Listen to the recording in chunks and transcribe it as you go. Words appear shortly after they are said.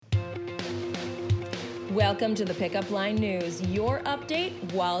Welcome to the Pickup Line News, your update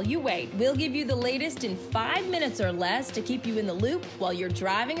while you wait. We'll give you the latest in 5 minutes or less to keep you in the loop while you're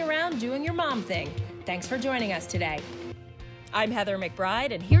driving around doing your mom thing. Thanks for joining us today. I'm Heather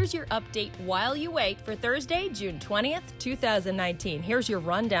McBride, and here's your update while you wait for Thursday, June 20th, 2019. Here's your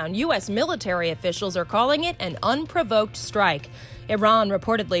rundown. U.S. military officials are calling it an unprovoked strike. Iran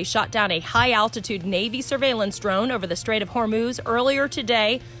reportedly shot down a high-altitude Navy surveillance drone over the Strait of Hormuz earlier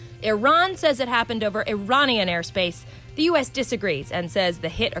today. Iran says it happened over Iranian airspace. The U.S. disagrees and says the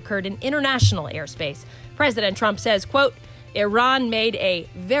hit occurred in international airspace. President Trump says, quote, Iran made a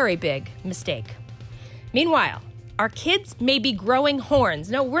very big mistake. Meanwhile, our kids may be growing horns.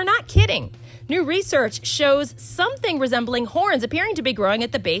 No, we're not kidding. New research shows something resembling horns appearing to be growing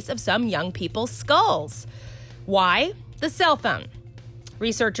at the base of some young people's skulls. Why? The cell phone.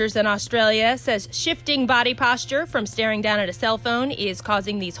 Researchers in Australia says shifting body posture from staring down at a cell phone is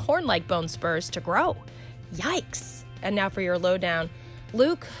causing these horn-like bone spurs to grow. Yikes. And now for your lowdown.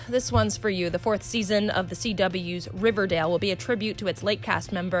 Luke, this one's for you. The 4th season of the CW's Riverdale will be a tribute to its late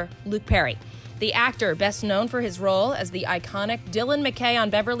cast member, Luke Perry. The actor, best known for his role as the iconic Dylan McKay on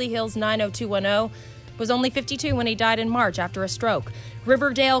Beverly Hills 90210, was only 52 when he died in March after a stroke.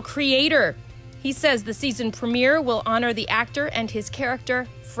 Riverdale creator, he says the season premiere will honor the actor and his character,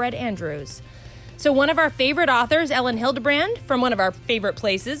 Fred Andrews. So one of our favorite authors, Ellen Hildebrand, from one of our favorite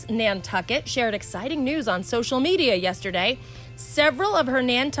places, Nantucket, shared exciting news on social media yesterday. Several of her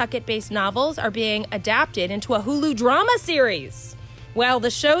Nantucket-based novels are being adapted into a Hulu drama series. While the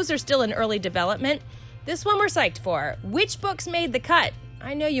shows are still in early development, this one we're psyched for. Which books made the cut?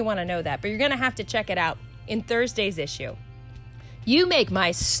 I know you want to know that, but you're going to have to check it out in Thursday's issue. You make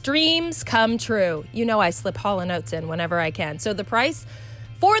my streams come true. You know I slip Hall & Oates in whenever I can. So the price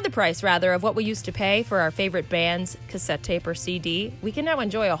of what we used to pay for our favorite band's cassette tape or CD, we can now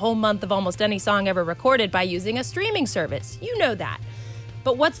enjoy a whole month of almost any song ever recorded by using a streaming service. You know that.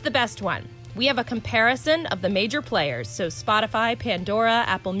 But what's the best one? We have a comparison of the major players, so Spotify, Pandora,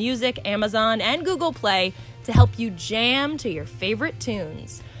 Apple Music, Amazon, and Google Play to help you jam to your favorite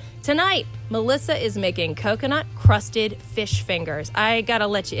tunes. Tonight, Melissa is making coconut-crusted fish fingers. I gotta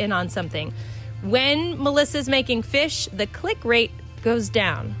let you in on something. When Melissa's making fish, the click rate goes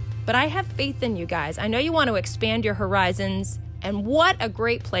down. But I have faith in you guys. I know you want to expand your horizons, and what a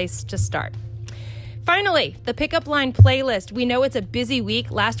great place to start. Finally, the Pickup Line playlist. We know it's a busy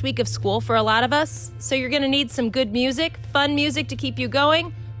week, last week of school for a lot of us, so you're gonna need some good music, fun music to keep you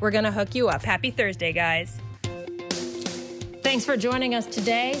going. We're gonna hook you up. Happy Thursday, guys. Thanks for joining us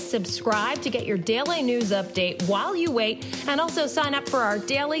today. Subscribe to get your daily news update while you wait, and also sign up for our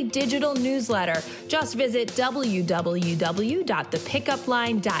daily digital newsletter. Just visit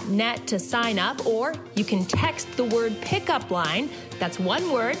www.thepickupline.net to sign up, or you can text the word pickup line, that's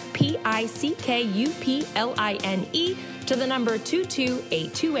one word, PICKUPLINE, to the number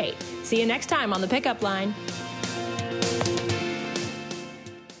 22828. See you next time on The Pickup Line.